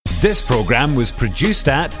This programme was produced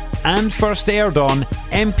at and first aired on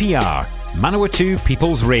MPR, Manawatu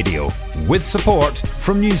People's Radio, with support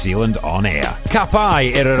from New Zealand On Air. Ka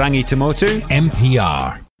pai irarangi tamotu,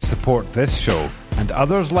 MPR. Support this show and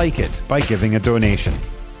others like it by giving a donation.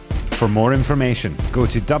 For more information, go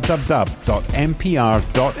to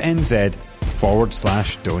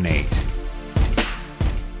www.mpr.nz/donate.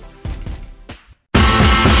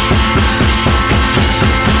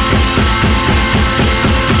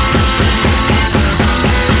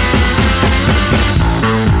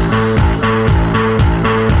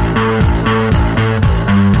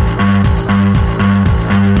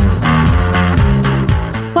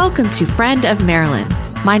 Welcome to Friend of Marilyn.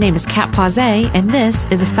 My name is Kat Pause, and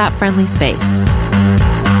this is a fat-friendly space.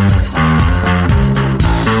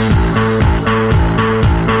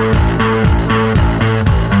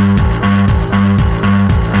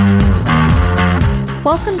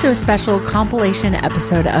 Welcome to a special compilation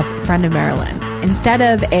episode of Friend of Marilyn. Instead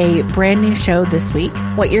of a brand new show this week,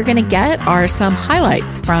 what you're going to get are some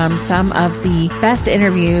highlights from some of the best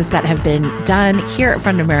interviews that have been done here at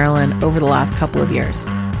Friend of Marilyn over the last couple of years.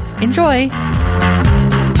 Enjoy!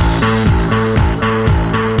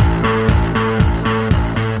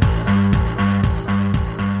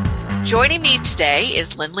 Joining me today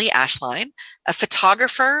is Lindley Ashline, a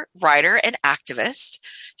photographer, writer, and activist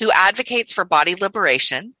who advocates for body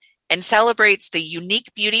liberation and celebrates the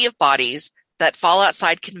unique beauty of bodies that fall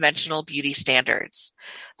outside conventional beauty standards.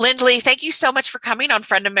 Lindley, thank you so much for coming on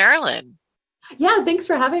Friend of Marilyn. Yeah, thanks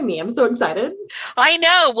for having me. I'm so excited. I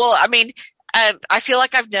know. Well, I mean, I feel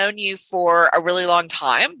like I've known you for a really long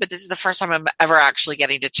time, but this is the first time I'm ever actually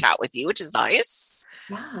getting to chat with you, which is nice.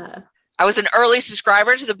 Yeah. I was an early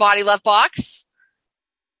subscriber to the Body Love Box.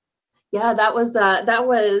 Yeah, that was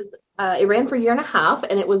it ran for a year and a half,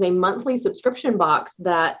 and it was a monthly subscription box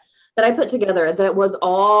that I put together that was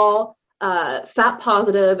all fat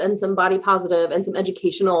positive and some body positive and some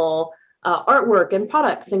educational artwork and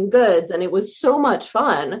products and goods, and it was so much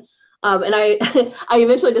fun. And I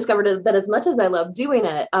eventually discovered that as much as I love doing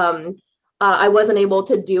it, I wasn't able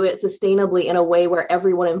to do it sustainably in a way where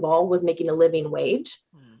everyone involved was making a living wage.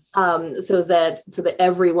 So that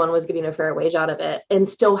everyone was getting a fair wage out of it and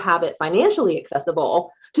still have it financially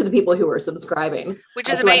accessible to the people who were subscribing. Which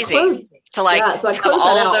is amazing to have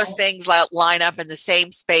all of those things line up in the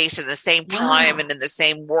same space, in the same time, and in the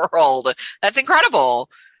same world. That's incredible.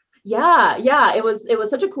 Yeah. It was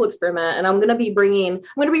such a cool experiment, and I'm going to be bringing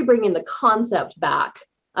the concept back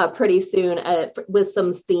pretty soon with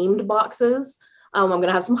some themed boxes. I'm going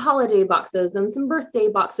to have some holiday boxes and some birthday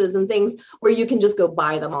boxes and things where you can just go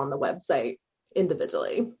buy them on the website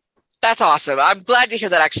individually. That's awesome. I'm glad to hear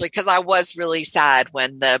that, actually, because I was really sad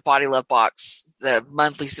when the Body Love Box, the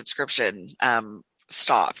monthly subscription,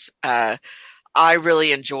 stopped. I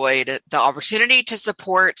really enjoyed the opportunity to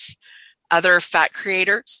support other fat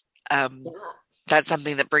creators. That's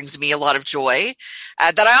something that brings me a lot of joy.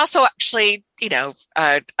 That I also actually,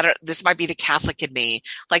 this might be the Catholic in me,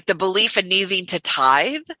 like the belief in needing to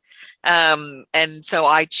tithe. And so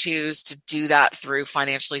I choose to do that through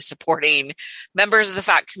financially supporting members of the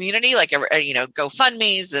fat community, like,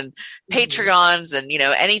 GoFundMes and Patreons and,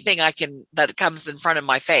 anything I can that comes in front of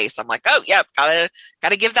my face. I'm like, oh, yep, gotta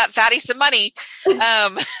give that fatty some money.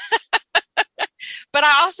 But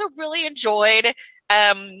I also really enjoyed,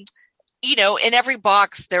 in every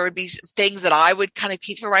box, there would be things that I would kind of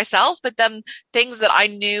keep for myself, but then things that I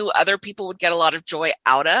knew other people would get a lot of joy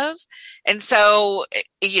out of. And so,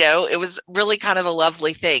 it was really kind of a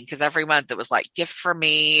lovely thing, because every month it was like gift for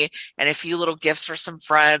me and a few little gifts for some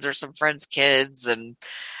friends or some friends' kids. And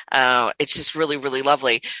it's just really, really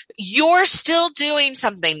lovely. You're still doing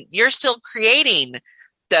something. You're still creating,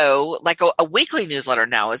 though, like a weekly newsletter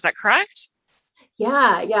now. Is that correct?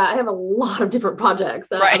 Yeah. I have a lot of different projects.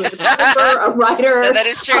 Right. I'm a photographer, a writer. No, that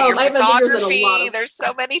is true. Your photography, there's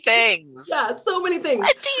so many things. Yeah, so many things.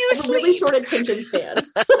 What do you I have a really short attention span.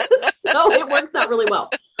 So it works out really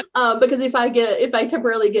well. Because if I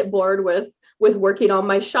temporarily get bored with working on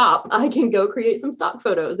my shop, I can go create some stock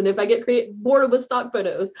photos. And if I get bored with stock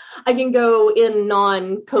photos, I can go in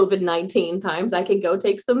non-COVID-19 times, I can go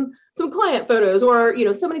take some client photos or,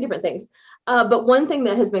 so many different things. But one thing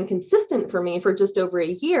that has been consistent for me for just over a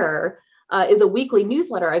year is a weekly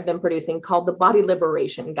newsletter I've been producing called the Body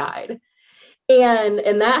Liberation Guide.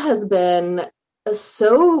 And that has been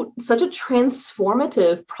such a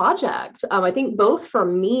transformative project. I think both for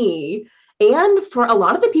me and for a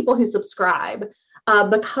lot of the people who subscribe,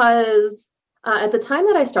 because at the time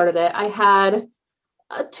that I started it, I had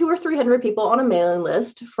 200 or 300 people on a mailing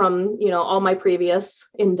list from, all my previous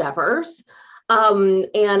endeavors.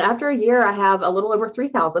 And after a year, I have a little over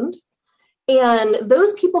 3,000. And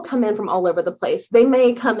those people come in from all over the place. They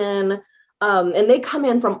may come in, and they come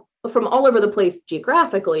in from all over the place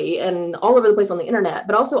geographically and all over the place on the internet,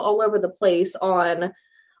 but also all over the place on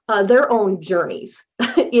their own journeys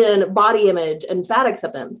in body image and fat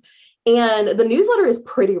acceptance. And the newsletter is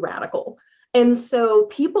pretty radical. And so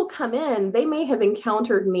people come in, they may have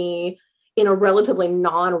encountered me in a relatively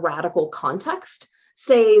non-radical context.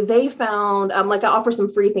 Say they found, like I offer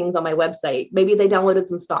some free things on my website. Maybe they downloaded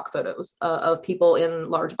some stock photos of people in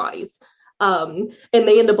large bodies, and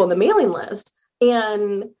they end up on the mailing list.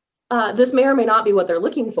 And this may or may not be what they're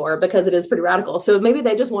looking for because it is pretty radical. So maybe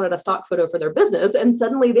they just wanted a stock photo for their business, and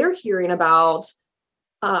suddenly they're hearing about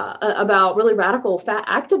really radical fat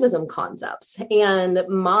activism concepts and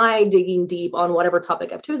my digging deep on whatever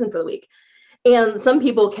topic I've chosen for the week. And some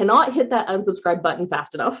people cannot hit that unsubscribe button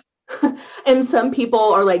fast enough. And some people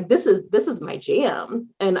are like, this is my jam.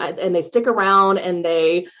 And they stick around and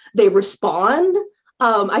they respond.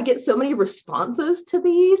 I get so many responses to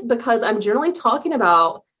these because I'm generally talking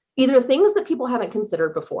about either things that people haven't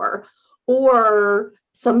considered before or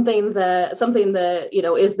something that, you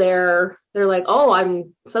know, is they're like, oh,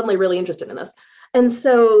 I'm suddenly really interested in this. And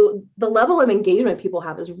so the level of engagement people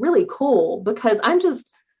have is really cool because I'm just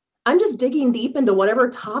digging deep into whatever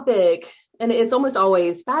topic. And it's almost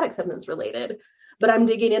always fat acceptance related, but I'm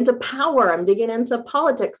digging into power. I'm digging into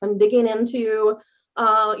politics. I'm digging into,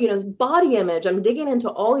 body image. I'm digging into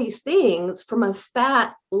all these things from a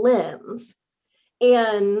fat lens.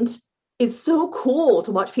 And it's so cool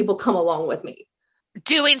to watch people come along with me.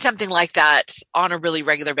 Doing something like that on a really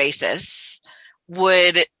regular basis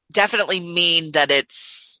would definitely mean that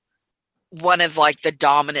it's one of like the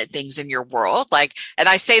dominant things in your world. Like, and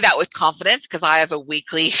I say that with confidence because I have a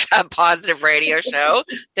weekly positive radio show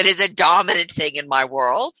that is a dominant thing in my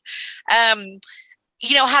world.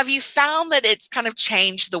 Have you found that it's kind of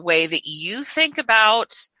changed the way that you think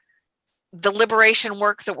about the liberation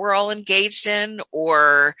work that we're all engaged in,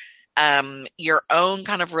 or your own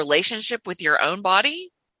kind of relationship with your own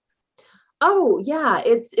body? Oh yeah,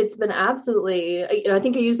 it's been absolutely, I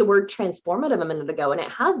think I used the word transformative a minute ago, and it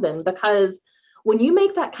has been, because when you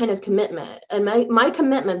make that kind of commitment, and my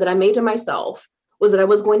commitment that I made to myself was that I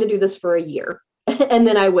was going to do this for a year, and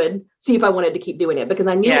then I would see if I wanted to keep doing it because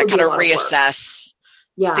I knew it would kind of reassess,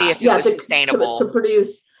 see if it was sustainable to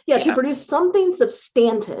produce. To produce something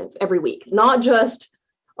substantive every week, not just,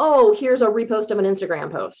 oh, here's a repost of an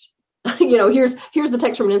Instagram post. Here's the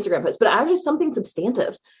text from an Instagram post, but actually something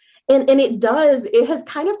substantive. And it has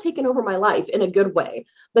kind of taken over my life in a good way,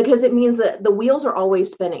 because it means that the wheels are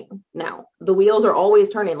always spinning now. The wheels are always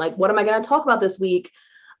turning. Like, what am I going to talk about this week?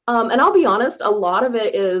 And I'll be honest, a lot of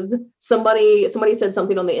it is somebody said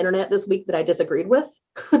something on the internet this week that I disagreed with.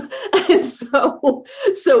 And so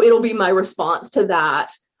it'll be my response to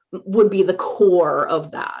that would be the core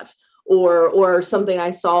of that, or something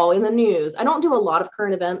I saw in the news. I don't do a lot of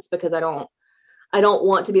current events because I don't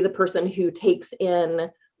want to be the person who takes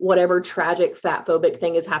in whatever tragic fat phobic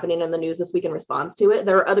thing is happening in the news this week and responds to it.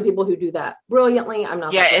 There are other people who do that brilliantly. I'm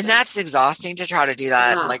not. Yeah. And that's exhausting to try to do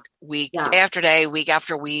that like day after day, week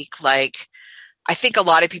after week. Like, I think a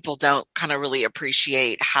lot of people don't kind of really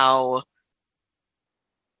appreciate how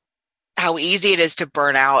easy it is to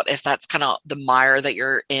burn out if that's kind of the mire that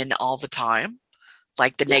you're in all the time,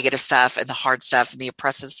 like the negative stuff and the hard stuff and the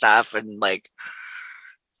oppressive stuff. And like,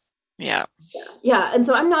 yeah. And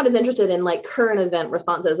so I'm not as interested in like current event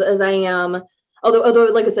responses as I am, although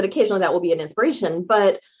like I said, occasionally that will be an inspiration,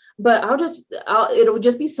 but it'll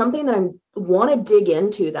just be something that I want to dig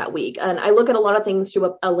into that week. And I look at a lot of things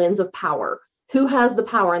through a lens of power. Who has the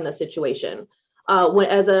power in this situation?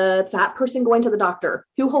 As a fat person going to the doctor,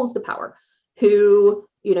 who holds the power? Who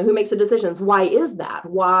makes the decisions? Why is that?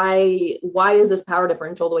 Why is this power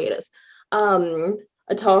differential the way it is?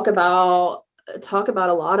 I talk about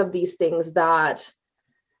a lot of these things that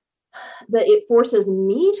it forces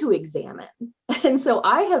me to examine. And so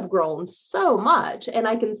I have grown so much, and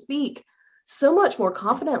I can speak so much more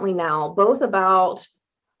confidently now, both about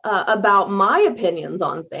my opinions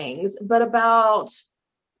on things, but about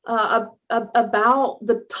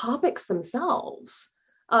the topics themselves,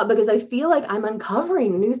 because I feel like I'm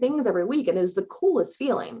uncovering new things every week, and is the coolest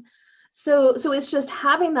feeling. So it's just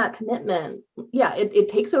having that commitment. Yeah, it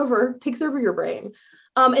takes over your brain.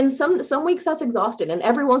 And some weeks that's exhausted, and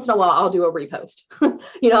every once in a while I'll do a repost.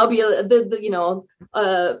 I'll be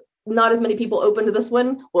not as many people open to this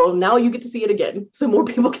one. Well, now you get to see it again, so more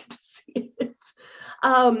people get to see it.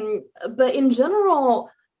 But in general,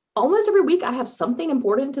 almost every week I have something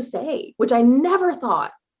important to say, which I never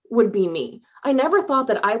thought would be me. I never thought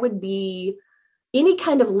that I would be any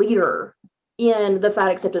kind of leader in the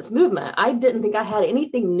fat acceptance movement. I didn't think I had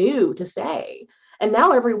anything new to say. And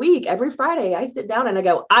now every week, every Friday, I sit down and I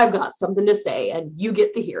go, I've got something to say and you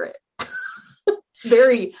get to hear it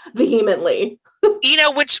very vehemently.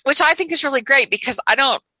 Which I think is really great, because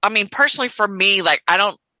personally for me, like, I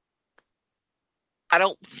don't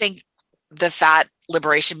think the fat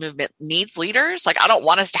liberation movement needs leaders. Like, I don't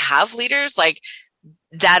want us to have leaders. Like,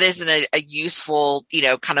 that isn't a useful,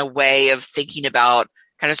 kind of way of thinking about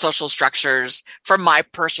kind of social structures from my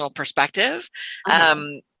personal perspective.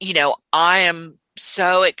 I am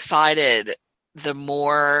so excited the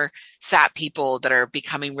more fat people that are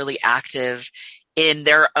becoming really active in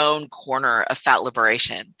their own corner of fat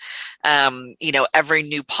liberation. Every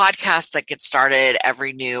new podcast that gets started,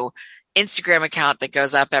 every new Instagram account that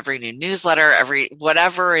goes up, every new newsletter,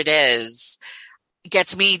 whatever it is,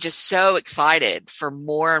 gets me just so excited for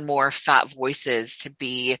more and more fat voices to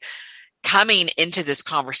be coming into this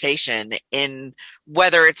conversation, in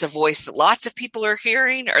whether it's a voice that lots of people are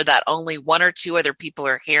hearing or that only one or two other people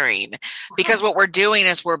are hearing. Because what we're doing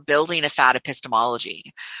is we're building a fat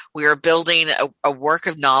epistemology. We are building a work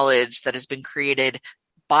of knowledge that has been created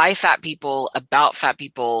by fat people, about fat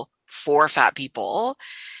people, for fat people.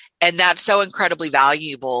 And that's so incredibly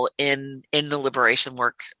valuable in the liberation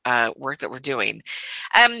work that we're doing.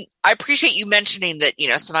 I appreciate you mentioning that,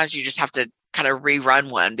 sometimes you just have to kind of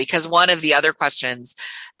rerun one, because one of the other questions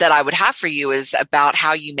that I would have for you is about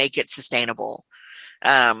how you make it sustainable.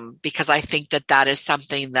 Because I think that is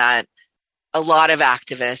something that a lot of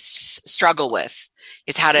activists struggle with,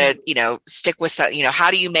 is how to, stick with,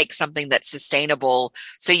 how do you make something that's sustainable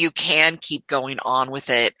so you can keep going on with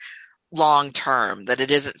it long term, that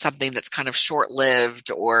it isn't something that's kind of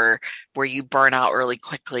short-lived or where you burn out really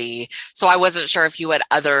quickly. So I wasn't sure if you had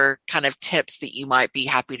other kind of tips that you might be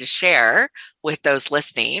happy to share with those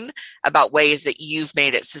listening about ways that you've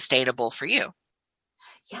made it sustainable for you.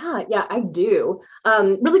 Yeah, I do.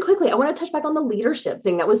 Really quickly, I want to touch back on the leadership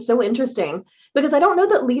thing. That was so interesting, because I don't know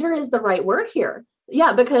that leader is the right word here.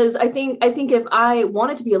 Yeah, because I think if I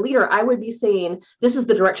wanted to be a leader, I would be saying, this is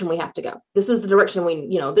the direction we have to go. This is the direction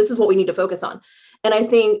this is what we need to focus on. And I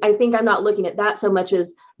think I'm not looking at that so much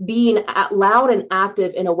as being loud and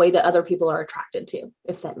active in a way that other people are attracted to,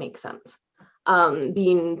 if that makes sense.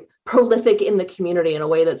 Being prolific in the community in a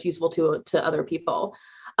way that's useful to other people.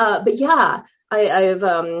 But yeah,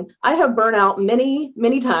 I have burnt out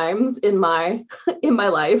many times in my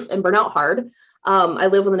life, and burn out hard. I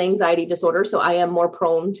live with an anxiety disorder, so I am more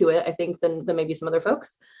prone to it, I think, than maybe some other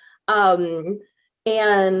folks. And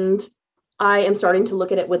I am starting to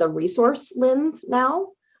look at it with a resource lens now.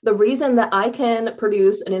 The reason that I can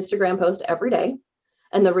produce an Instagram post every day,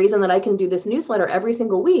 and the reason that I can do this newsletter every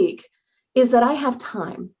single week, is that I have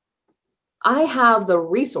time. I have the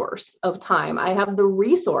resource of time. I have the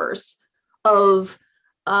resource of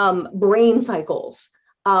brain cycles.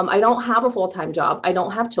 I don't have a full-time job. I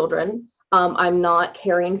don't have children. I'm not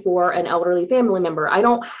caring for an elderly family member. I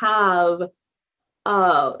don't have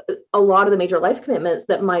a lot of the major life commitments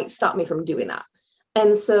that might stop me from doing that.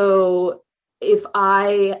 And so if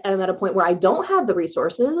I am at a point where I don't have the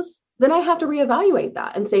resources, then I have to reevaluate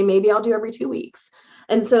that and say, maybe I'll do every 2 weeks.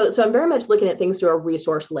 And so I'm very much looking at things through a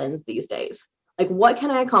resource lens these days. Like, what can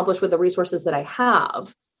I accomplish with the resources that I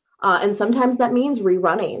have? And sometimes that means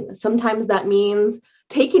rerunning. Sometimes that means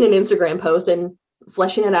taking an Instagram post and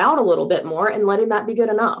fleshing it out a little bit more and letting that be good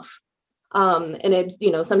enough. And it,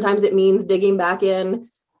 sometimes it means digging back in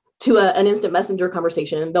to an instant messenger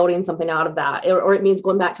conversation and building something out of that. Or it means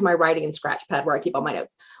going back to my writing and scratch pad where I keep all my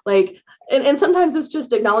notes. And sometimes it's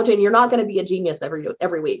just acknowledging you're not going to be a genius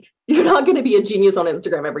every week. You're not going to be a genius on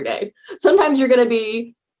Instagram every day. Sometimes you're going to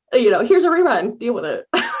be, here's a rerun, deal with it.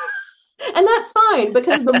 And that's fine,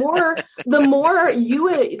 because the more you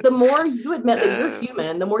admit that you're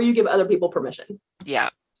human, the more you give other people permission. Yeah,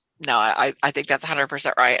 no, I think that's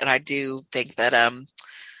 100% right. And I do think that, I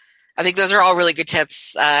think those are all really good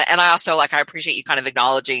tips. And I also I appreciate you kind of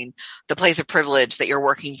acknowledging the place of privilege that you're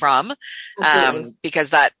working from,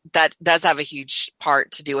 because that does have a huge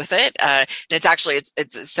part to do with it. And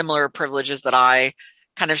it's similar privileges that I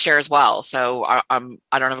kind of share as well. So I don't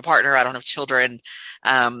have a partner, I don't have children.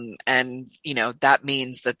 And that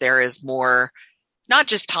means that there is more, not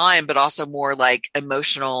just time, but also more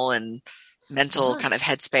emotional and mental kind of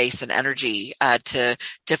headspace and energy to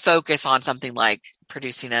focus on something like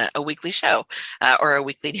producing a weekly show or a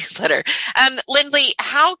weekly newsletter. Lindley,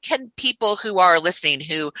 how can people who are listening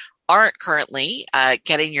who aren't currently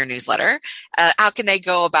getting your newsletter, how can they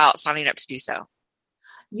go about signing up to do so?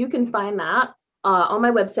 You can find that on my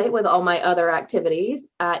website with all my other activities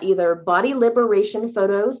at either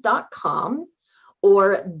bodyliberationphotos.com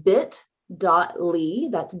or bit.ly,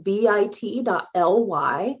 that's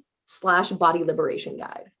bit.ly/body liberation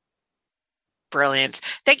guide. Brilliant.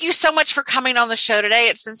 Thank you so much for coming on the show today.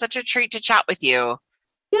 It's been such a treat to chat with you.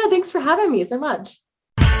 Yeah, thanks for having me so much.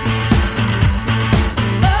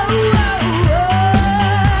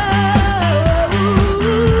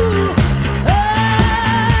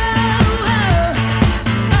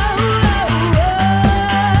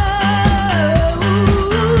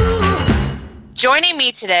 Joining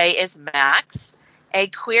me today is Max, a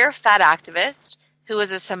queer fat activist who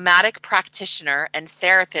is a somatic practitioner and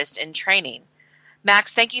therapist in training.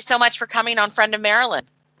 Max, thank you so much for coming on Friend of Marilyn.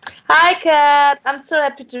 Hi, Kat. I'm so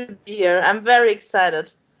happy to be here. I'm very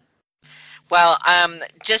excited. Well,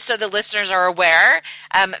 just so the listeners are aware,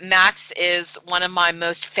 Max is one of my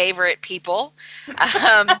most favorite people.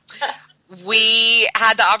 We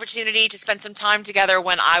had the opportunity to spend some time together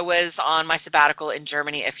when I was on my sabbatical in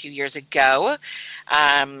Germany a few years ago.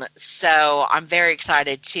 So I'm very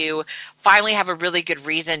excited to finally have a really good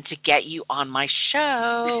reason to get you on my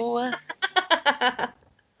show.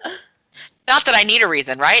 Not that I need a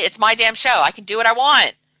reason, right? It's my damn show. I can do what I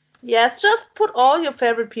want. Yes, just put all your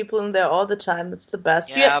favorite people in there all the time. It's the best.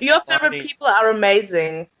 Yeah, your favorite people are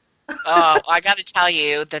amazing. Oh, I got to tell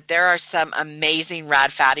you that there are some amazing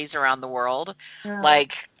rad fatties around the world.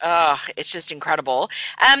 Yeah. It's just incredible.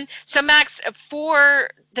 So Max, for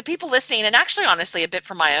the people listening, and actually, honestly, a bit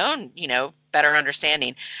for my own, better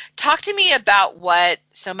understanding, talk to me about what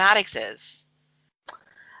somatics is.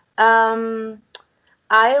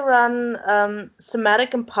 I run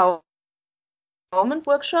somatic empowerment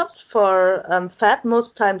workshops for fat,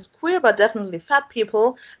 most times queer, but definitely fat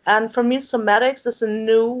people. And for me, somatics is a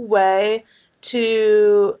new way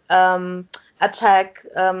to attack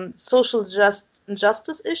social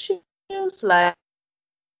justice issues like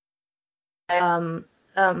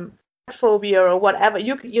phobia or whatever.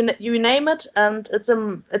 You name it, and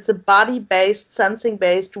it's a body-based,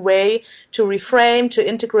 sensing-based way to reframe, to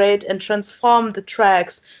integrate, and transform the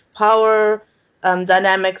tracks. Power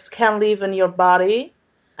dynamics can live in your body,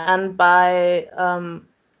 and by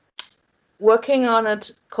working on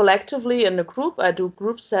it collectively in a group, I do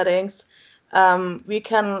group settings, we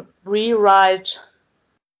can rewrite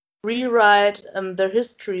the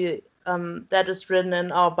history that is written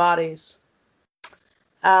in our bodies.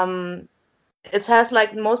 It has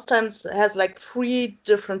most times has 3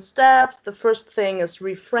 different steps. The first thing is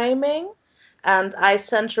reframing. And I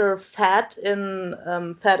center fat in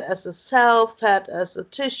fat as a cell, fat as a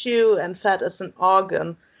tissue, and fat as an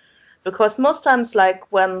organ. Because most times,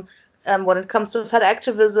 when it comes to fat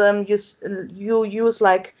activism, you use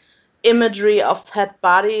imagery of fat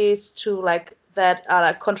bodies to that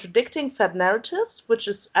are contradicting fat narratives, which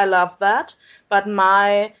is, I love that. But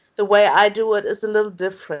the way I do it is a little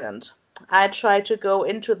different. I try to go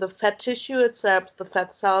into the fat tissue itself, the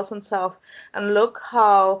fat cells itself, and look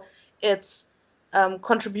how its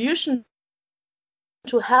contribution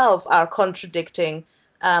to health are contradicting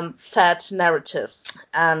fat narratives,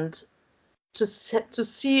 and to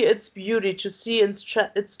see its beauty, to see its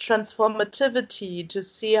transformativity, to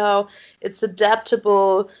see how it's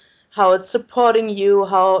adaptable, how it's supporting you,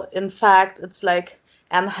 how in fact it's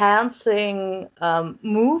enhancing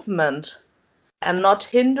movement and not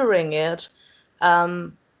hindering it,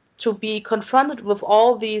 to be confronted with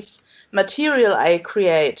all these material I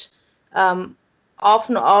create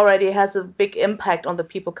often already has a big impact on the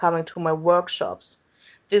people coming to my workshops.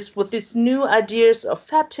 With these new ideas of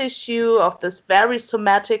fat tissue, of this very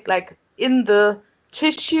somatic, in the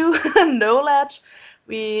tissue knowledge,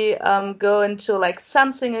 we go into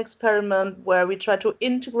sensing experiment where we try to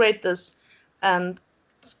integrate this and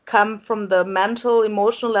come from the mental,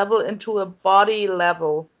 emotional level into a body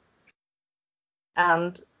level.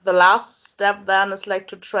 And the last step then is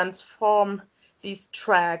to transform these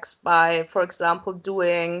tracks by, for example,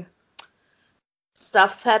 doing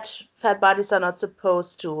stuff fat bodies are not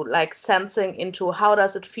supposed to, sensing into how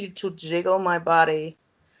does it feel to jiggle my body,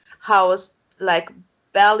 how is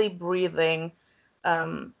belly breathing,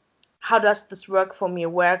 how does this work for me,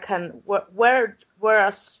 where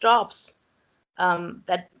are stops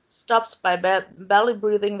that stops by belly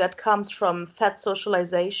breathing that comes from fat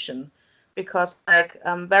socialization. Because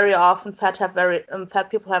very often fat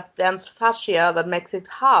people have dense fascia that makes it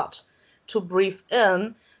hard to breathe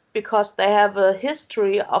in because they have a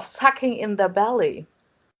history of sucking in their belly.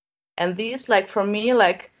 And these, for me,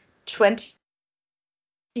 20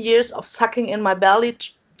 years of sucking in my belly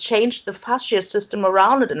changed the fascia system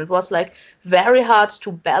around it, and it was very hard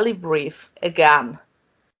to belly breathe again.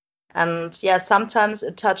 And yeah, sometimes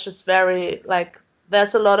it touches very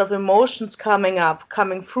there's a lot of emotions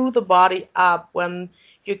coming through the body up when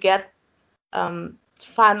you get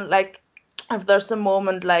fun, like if there's a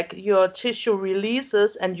moment like your tissue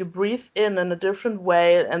releases and you breathe in a different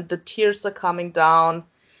way and the tears are coming down,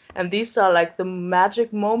 and these are like the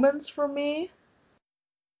magic moments for me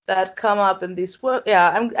that come up in these work. Yeah,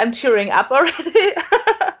 I'm tearing up already.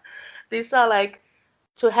 These are like,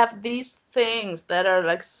 to have these things that are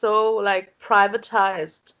like so like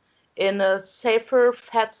privatized in a safer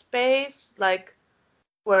fat space, like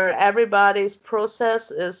where everybody's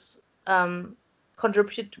process is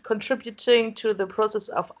contributing to the process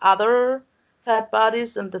of other fat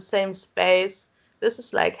bodies in the same space. This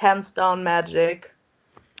is like hands down magic,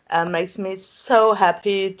 and makes me so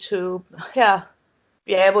happy to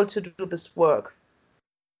be able to do this work.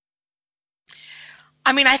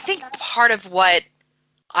 I mean, I think part of what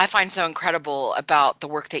I find so incredible about the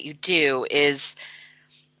work that you do is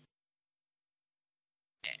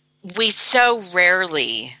we so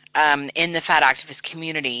rarely in the fat activist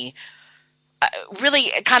community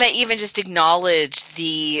really kind of even just acknowledge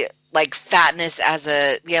the like fatness as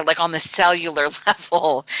a like on the cellular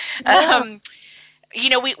level. Yeah. You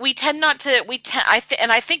know, we tend not to,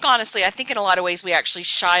 and I think honestly, I think in a lot of ways we actually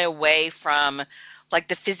shy away from like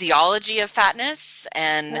the physiology of fatness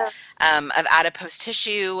and of adipose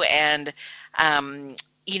tissue. And,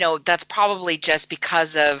 you know, that's probably just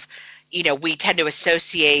because of, you know, we tend to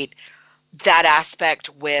associate that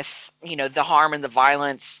aspect with, you know, the harm and the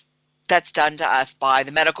violence that's done to us by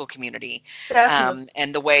the medical community.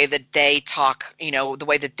 And the way that they talk, you know, the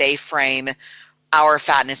way that they frame our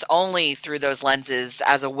fatness only through those lenses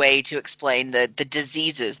as a way to explain the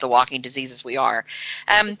diseases, the walking diseases we are.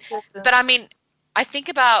 But I mean, I think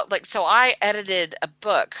about like, so I edited a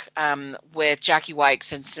book with Jackie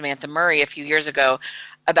Wykes and Samantha Murray a few years ago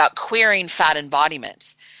about queering fat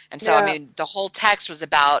embodiment. And so, I mean, the whole text was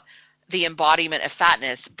about the embodiment of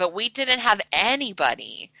fatness, but we didn't have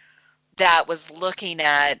anybody that was looking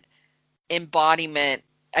at embodiment,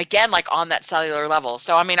 again, like on that cellular level.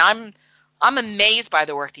 So, I mean, I'm amazed by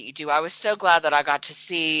the work that you do. I was so glad that I got to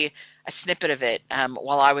see a snippet of it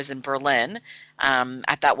while I was in Berlin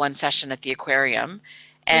at that one session at the aquarium.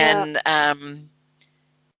 And I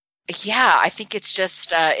think it's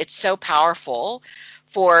just, it's so powerful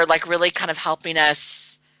for like really kind of helping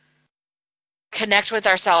us connect with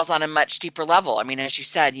ourselves on a much deeper level. I mean, as you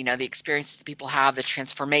said, you know, the experiences that people have, the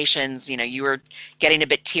transformations, you know, you were getting a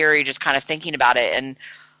bit teary just kind of thinking about it. And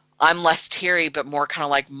I'm less teary, but more kind of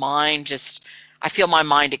like I feel my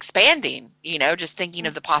mind expanding, you know, just thinking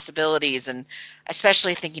of the possibilities, and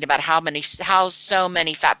especially thinking about how so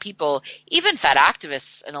many fat people, even fat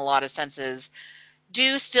activists in a lot of senses,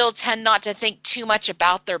 do still tend not to think too much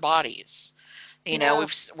about their bodies. You know,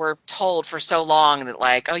 we're told for so long that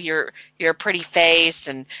like, oh, you're a pretty face,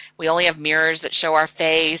 and we only have mirrors that show our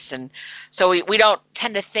face. And so we don't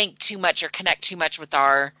tend to think too much or connect too much with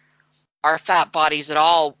our fat bodies at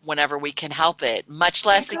all whenever we can help it, much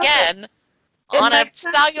less, again, on a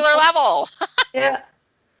cellular level. Yeah,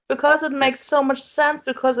 because it makes so much sense,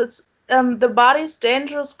 because it's the body's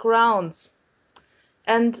dangerous grounds.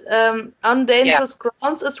 And on dangerous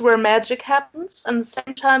grounds is where magic happens. And at the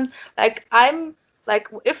same time, like I'm like,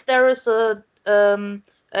 if there is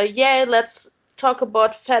let's talk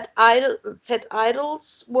about fat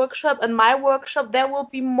idols workshop and my workshop, there will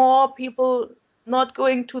be more people not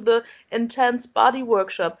going to the intense body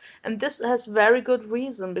workshop. And this has very good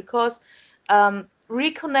reason, because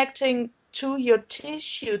reconnecting to your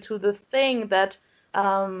tissue, to the thing that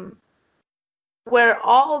where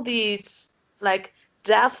all these like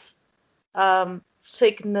death,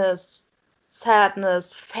 sickness,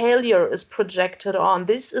 sadness, failure is projected on.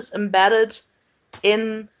 This is embedded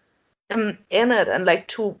in it, and like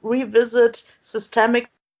to revisit systemic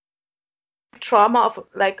trauma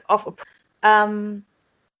of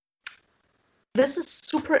this is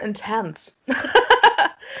super intense.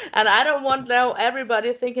 And I don't want now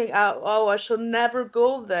everybody thinking, oh, I should never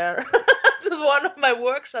go there to one of my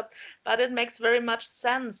workshops. But it makes very much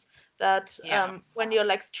sense that when you're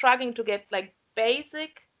like struggling to get like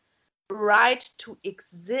basic right to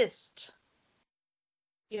exist,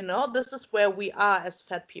 you know, this is where we are as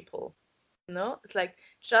fat people. You know, it's like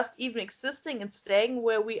just even existing and staying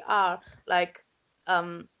where we are. Like,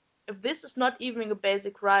 if this is not even a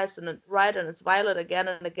basic right and it's violent again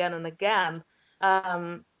and again and again,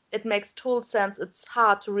 it makes total sense. It's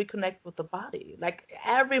hard to reconnect with the body. Like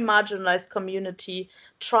every marginalized community,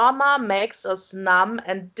 trauma makes us numb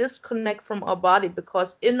and disconnect from our body,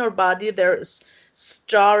 because in our body there is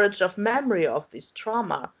storage of memory of this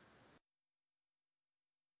trauma.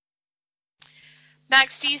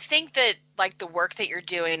 Max, do you think that like the work that you're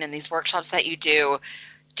doing and these workshops that you do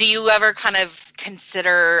you ever kind of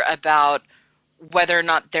consider about whether or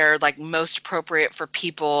not they're like most appropriate for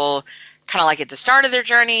people kind of like at the start of their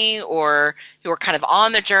journey, or who are kind of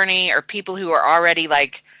on the journey, or people who are already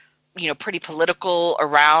like, you know, pretty political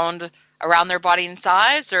around their body and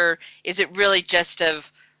size? Or is it really just of,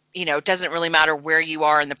 you know, it doesn't really matter where you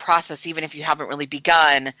are in the process, even if you haven't really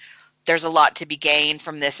begun, there's a lot to be gained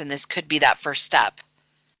from this, and this could be that first step?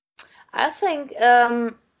 I think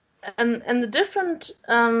and the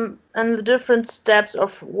different steps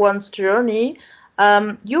of one's journey,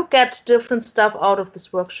 you get different stuff out of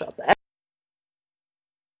this workshop.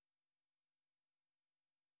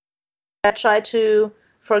 I try to,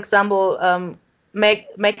 for example, make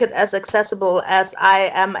it as accessible as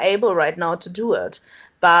I am able right now to do it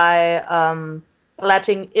by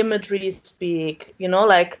letting imagery speak. You know,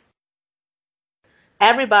 like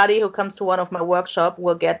everybody who comes to one of my workshops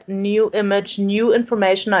will get new image, new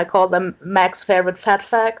information. I call them Mac's favorite fat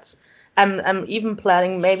facts. I'm even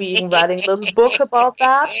planning, maybe even writing a little book about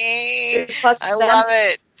that. Because I love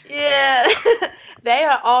it. Yeah, they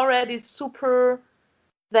are already super.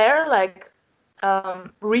 They're like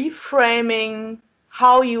reframing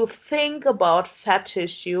how you think about fat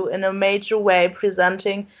tissue in a major way,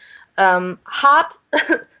 presenting hard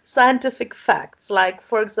scientific facts. Like,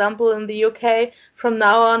 for example, in the UK, from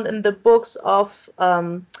now on, in the books of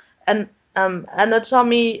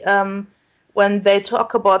anatomy, when they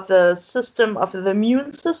talk about the system of the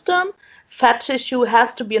immune system, fat tissue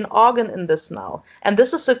has to be an organ in this now. And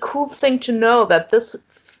this is a cool thing to know, that this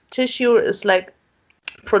tissue is like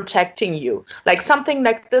protecting you. Like something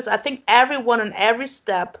like this, I think everyone in every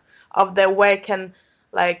step of their way can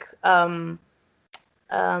like have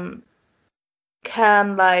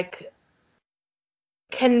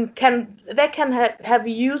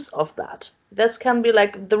use of that. This can be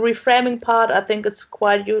like the reframing part. I think it's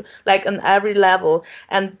quite like on every level.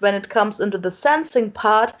 And when it comes into the sensing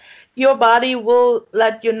part, your body will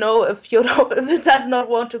let you know if it does not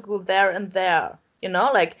want to go there and there. You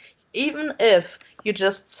know, like even if you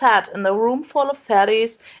just sat in a room full of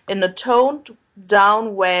fatties in a toned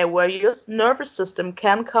down way where your nervous system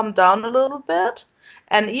can come down a little bit,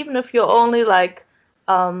 and even if you're only like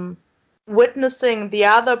witnessing the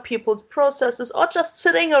other people's processes, or just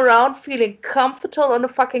sitting around feeling comfortable on a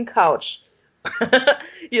fucking couch,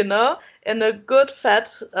 you know, in a good fat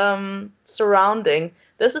surrounding,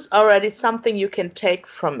 this is already something you can take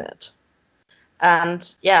from it.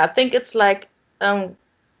 And yeah, I think it's like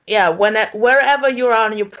wherever you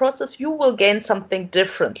are in your process, you will gain something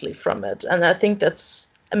differently from it. And I think that's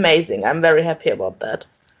amazing. I'm very happy about that.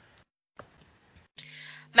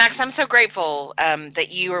 Max, I'm so grateful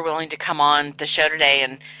that you are willing to come on the show today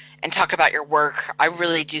and talk about your work. I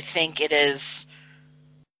really do think it is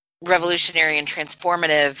revolutionary and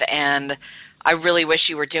transformative, and I really wish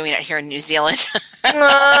you were doing it here in New Zealand.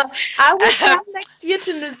 I will come next year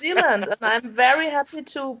to New Zealand, and I'm very happy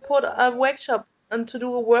to put a workshop and to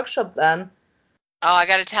do a workshop then. Oh, I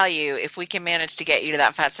got to tell you, if we can manage to get you to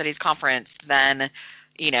that Fat Studies conference, then,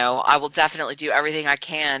 you know, I will definitely do everything I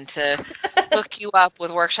can to hook you up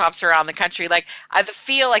with workshops around the country. Like, I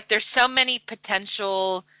feel like there's so many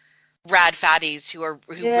potential rad fatties who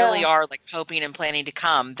really are like hoping and planning to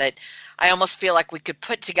come, that I almost feel like we could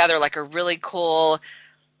put together like a really cool,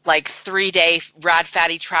 like 3-day rad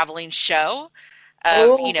fatty traveling show.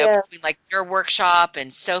 Between like your workshop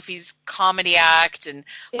and Sophie's comedy act and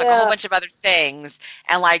like a whole bunch of other things,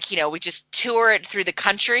 and like, you know, we just tour it through the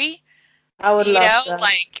country. I would love that.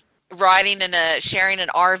 Like sharing an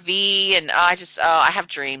RV, and I have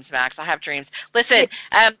dreams, Max. I have dreams. Listen,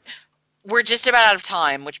 we're just about out of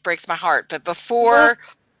time, which breaks my heart. But before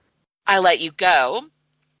I let you go,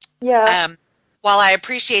 while I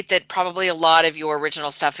appreciate that probably a lot of your original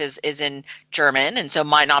stuff is in German, and so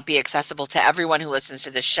might not be accessible to everyone who listens to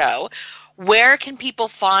this show, where can people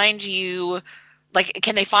find you? Like,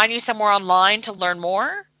 can they find you somewhere online to learn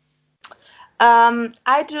more?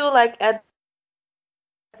 I do, like, at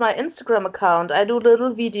my Instagram account, I do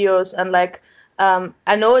little videos, and like,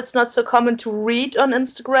 I know it's not so common to read on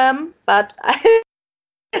Instagram, but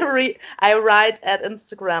I write at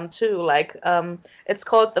Instagram too. Like, it's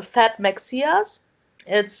called the Fat Maxias.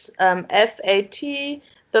 It's FAT,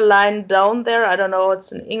 the line down there. I don't know.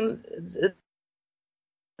 It's in English. It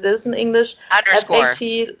is in English. Underscore.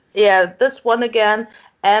 FAT. Yeah, this one again.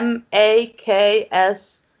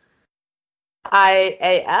 MAKSIAS.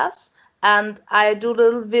 And I do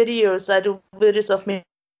little videos. I do videos of me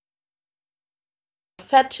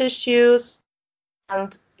fat tissues,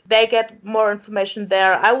 and they get more information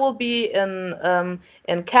there. I will be in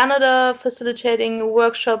Canada facilitating a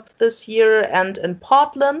workshop this year and in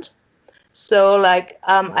Portland. So like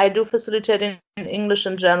I do facilitate in English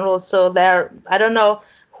in general. So there, I don't know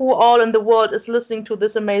who all in the world is listening to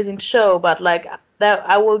this amazing show, but like there,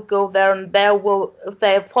 I will go there, and there will, if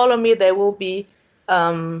they follow me, there will be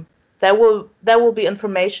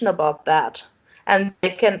information about that, and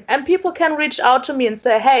people can reach out to me and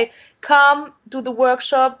say, hey, come do the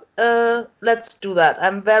workshop. Let's do that.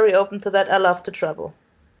 I'm very open to that. I love to travel.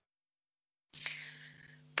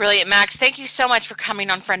 Brilliant, Max. Thank you so much for coming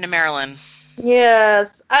on Friend of Marilyn.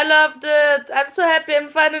 Yes, I loved it. I'm so happy I'm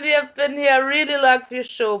finally have been here. I really love your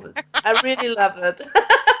show. I really love it.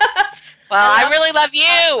 Well, I really love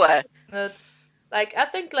you. Like, I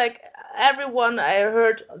think like everyone I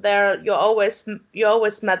heard there, you always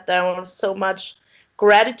met them with so much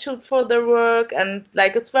gratitude for their work, and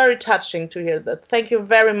like it's very touching to hear that. Thank you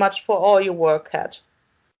very much for all your work, Kat.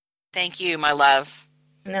 Thank you, my love.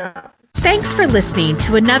 Yeah. Thanks for listening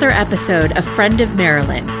to another episode of Friend of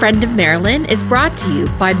Marilyn. Friend of Marilyn is brought to you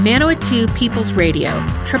by Manawatu People's Radio,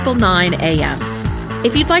 999 AM.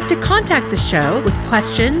 If you'd like to contact the show with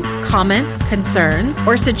questions, comments, concerns,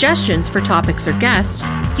 or suggestions for topics or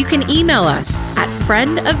guests, you can email us at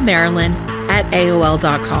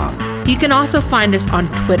friendofmarilyn@aol.com. You can also find us on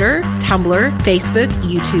Twitter, Tumblr, Facebook,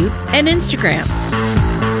 YouTube, and Instagram.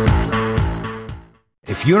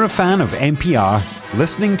 If you're a fan of NPR,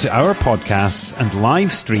 listening to our podcasts and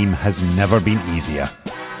live stream has never been easier.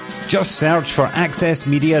 Just search for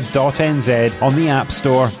accessmedia.nz on the App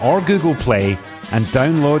Store or Google Play and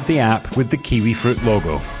download the app with the kiwi fruit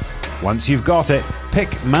logo. Once you've got it, pick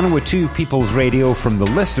Manawatu People's Radio from the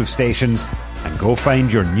list of stations and go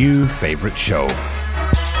find your new favourite show.